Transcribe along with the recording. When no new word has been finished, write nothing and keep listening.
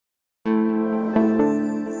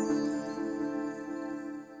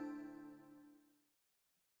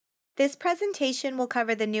This presentation will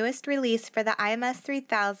cover the newest release for the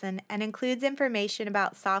IMS3000 and includes information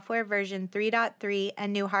about software version 3.3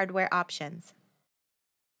 and new hardware options.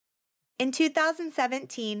 In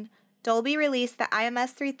 2017, Dolby released the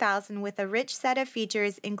IMS3000 with a rich set of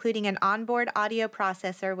features including an onboard audio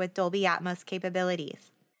processor with Dolby Atmos capabilities.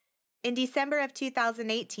 In December of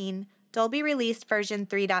 2018, Dolby released version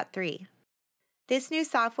 3.3. This new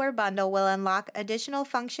software bundle will unlock additional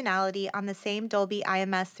functionality on the same Dolby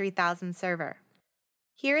IMS3000 server.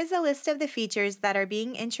 Here is a list of the features that are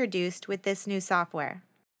being introduced with this new software.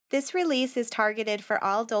 This release is targeted for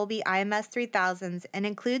all Dolby IMS3000s and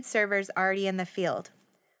includes servers already in the field.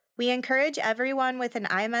 We encourage everyone with an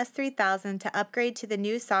IMS3000 to upgrade to the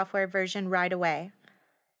new software version right away.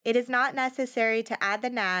 It is not necessary to add the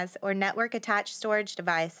NAS or network-attached storage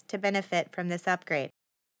device to benefit from this upgrade.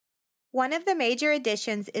 One of the major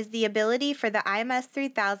additions is the ability for the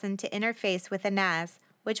IMS3000 to interface with a NAS,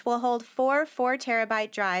 which will hold four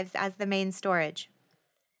 4TB drives as the main storage.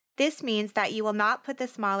 This means that you will not put the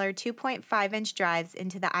smaller 2.5-inch drives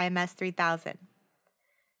into the IMS3000.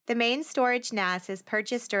 The main storage NAS is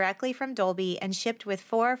purchased directly from Dolby and shipped with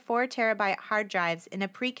four 4TB hard drives in a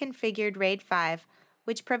pre-configured RAID 5,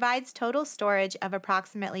 which provides total storage of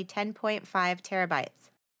approximately 10.5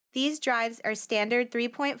 terabytes. These drives are standard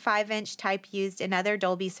 3.5-inch type used in other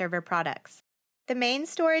Dolby server products. The main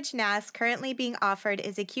storage NAS currently being offered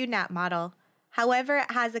is a QNAP model. However,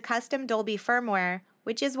 it has a custom Dolby firmware,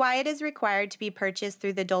 which is why it is required to be purchased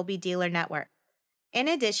through the Dolby dealer network. In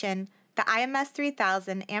addition, the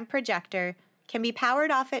IMS3000 and projector can be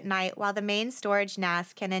powered off at night while the main storage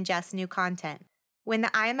NAS can ingest new content. When the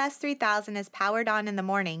IMS3000 is powered on in the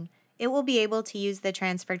morning, it will be able to use the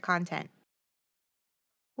transferred content.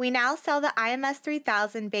 We now sell the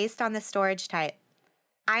IMS3000 based on the storage type.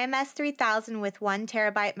 IMS3000 with 1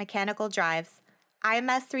 TB mechanical drives,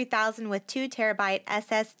 IMS3000 with 2 TB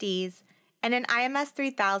SSDs, and an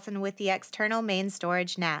IMS3000 with the external main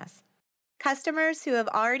storage NAS. Customers who have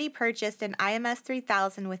already purchased an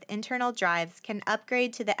IMS3000 with internal drives can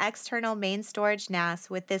upgrade to the external main storage NAS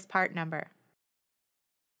with this part number.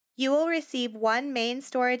 You will receive one main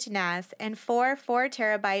storage NAS and four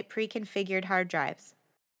 4TB pre-configured hard drives.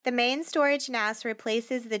 The main storage NAS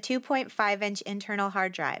replaces the 2.5-inch internal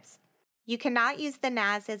hard drives. You cannot use the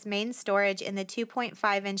NAS as main storage in the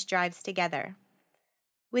 2.5-inch drives together.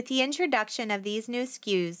 With the introduction of these new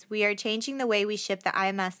SKUs, we are changing the way we ship the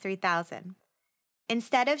IMS3000.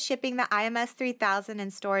 Instead of shipping the IMS3000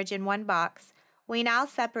 and storage in one box, we now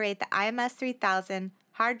separate the IMS3000,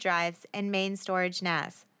 hard drives, and main storage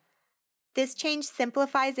NAS. This change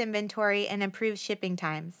simplifies inventory and improves shipping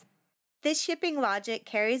times. This shipping logic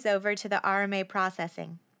carries over to the RMA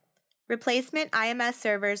processing. Replacement IMS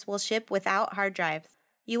servers will ship without hard drives.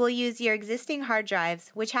 You will use your existing hard drives,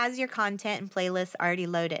 which has your content and playlists already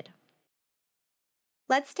loaded.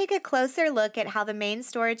 Let's take a closer look at how the main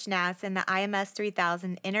storage NAS and the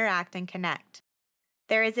IMS3000 interact and connect.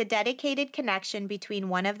 There is a dedicated connection between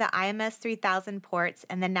one of the IMS3000 ports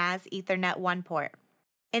and the NAS Ethernet 1 port.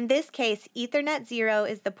 In this case, Ethernet 0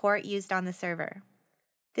 is the port used on the server.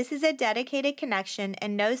 This is a dedicated connection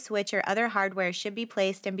and no switch or other hardware should be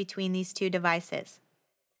placed in between these two devices.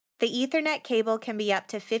 The Ethernet cable can be up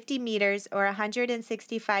to 50 meters or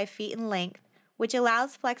 165 feet in length, which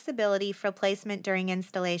allows flexibility for placement during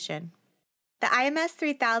installation. The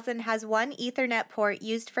IMS3000 has one Ethernet port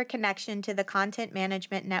used for connection to the content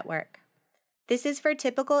management network. This is for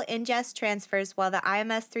typical ingest transfers while the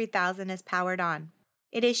IMS3000 is powered on.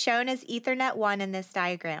 It is shown as Ethernet 1 in this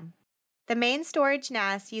diagram. The main storage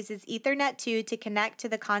NAS uses Ethernet 2 to connect to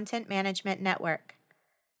the content management network.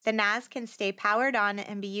 The NAS can stay powered on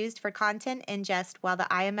and be used for content ingest while the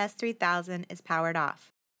IMS3000 is powered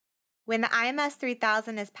off. When the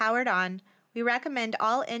IMS3000 is powered on, we recommend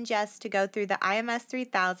all ingests to go through the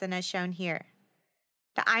IMS3000 as shown here.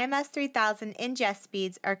 The IMS3000 ingest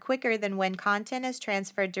speeds are quicker than when content is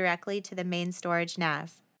transferred directly to the main storage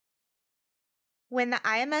NAS. When the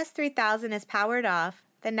IMS3000 is powered off,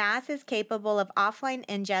 the NAS is capable of offline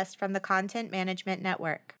ingest from the content management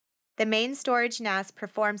network. The main storage NAS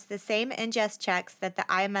performs the same ingest checks that the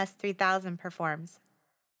IMS3000 performs.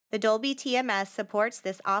 The Dolby TMS supports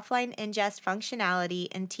this offline ingest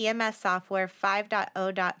functionality in TMS software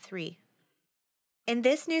 5.0.3. In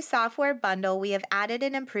this new software bundle, we have added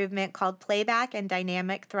an improvement called playback and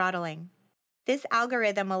dynamic throttling. This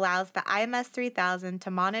algorithm allows the IMS3000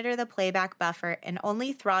 to monitor the playback buffer and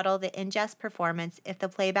only throttle the ingest performance if the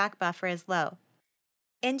playback buffer is low.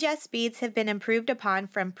 Ingest speeds have been improved upon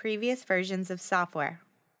from previous versions of software.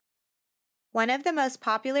 One of the most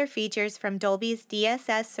popular features from Dolby's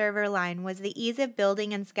DSS server line was the ease of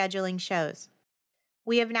building and scheduling shows.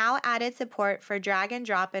 We have now added support for drag and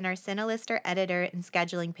drop in our CineLister editor and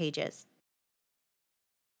scheduling pages.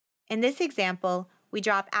 In this example, we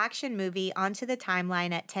drop Action Movie onto the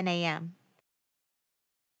timeline at 10 a.m.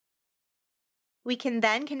 We can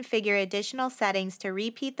then configure additional settings to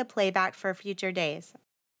repeat the playback for future days.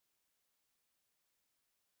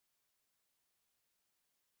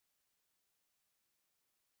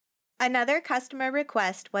 Another customer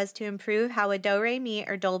request was to improve how a Do-Re-Mi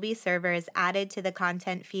or Dolby server is added to the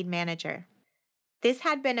Content Feed Manager. This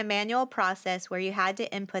had been a manual process where you had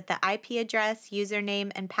to input the IP address,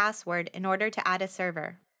 username, and password in order to add a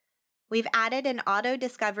server. We've added an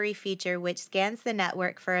auto-discovery feature which scans the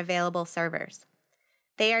network for available servers.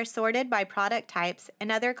 They are sorted by product types,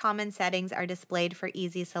 and other common settings are displayed for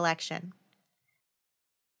easy selection.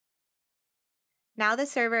 Now the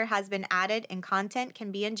server has been added and content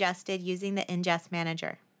can be ingested using the Ingest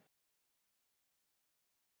Manager.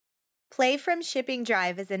 Play from Shipping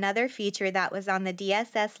Drive is another feature that was on the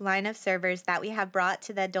DSS line of servers that we have brought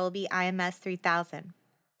to the Dolby IMS3000.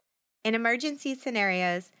 In emergency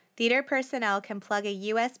scenarios, theater personnel can plug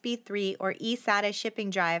a USB 3 or eSATA shipping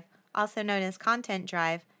drive, also known as Content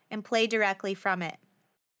Drive, and play directly from it.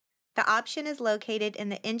 The option is located in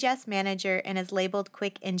the Ingest Manager and is labeled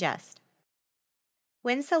Quick Ingest.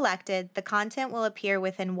 When selected, the content will appear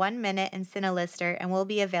within 1 minute in CineLister and will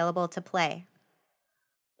be available to play.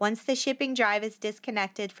 Once the shipping drive is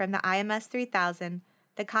disconnected from the IMS3000,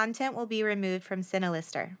 the content will be removed from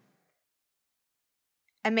CineLister.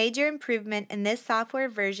 A major improvement in this software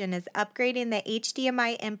version is upgrading the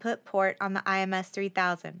HDMI input port on the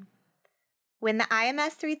IMS3000. When the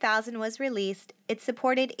IMS3000 was released, it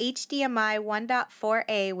supported HDMI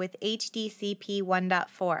 1.4a with HDCP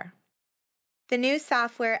 1.4. The new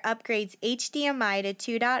software upgrades HDMI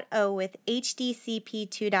to 2.0 with HDCP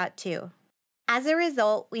 2.2. As a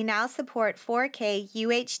result, we now support 4K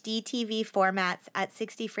UHD TV formats at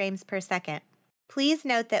 60 frames per second. Please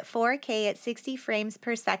note that 4K at 60 frames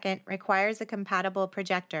per second requires a compatible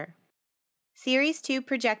projector. Series 2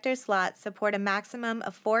 projector slots support a maximum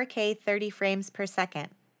of 4K 30 frames per second.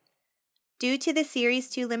 Due to the Series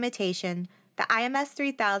 2 limitation, the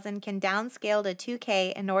IMS3000 can downscale to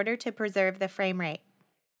 2K in order to preserve the frame rate.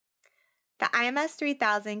 The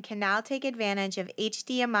IMS3000 can now take advantage of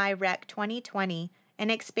HDMI Rec 2020,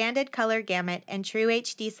 an expanded color gamut, and True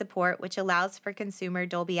HD support which allows for consumer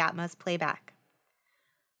Dolby Atmos playback.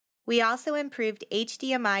 We also improved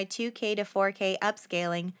HDMI 2K to 4K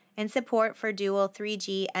upscaling and support for dual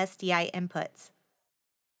 3G SDI inputs.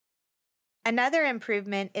 Another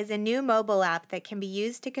improvement is a new mobile app that can be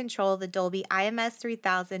used to control the Dolby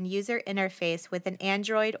IMS3000 user interface with an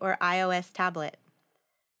Android or iOS tablet.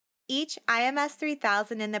 Each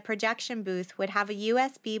IMS3000 in the projection booth would have a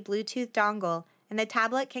USB Bluetooth dongle, and the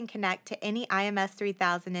tablet can connect to any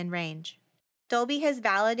IMS3000 in range. Dolby has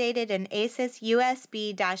validated an Asus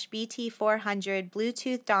USB-BT400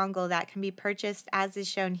 Bluetooth dongle that can be purchased as is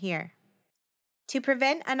shown here. To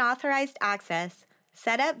prevent unauthorized access,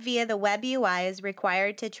 setup via the web UI is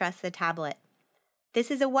required to trust the tablet. This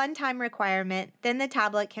is a one-time requirement, then the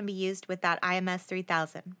tablet can be used with that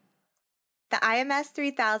IMS3000. The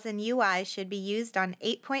IMS3000 UI should be used on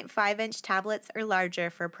 8.5-inch tablets or larger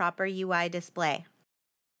for proper UI display.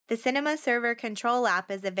 The Cinema Server Control app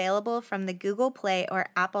is available from the Google Play or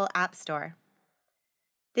Apple App Store.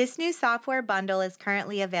 This new software bundle is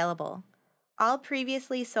currently available. All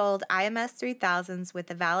previously sold IMS3000s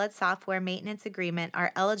with a valid software maintenance agreement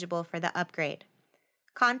are eligible for the upgrade.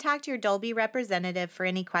 Contact your Dolby representative for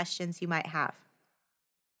any questions you might have.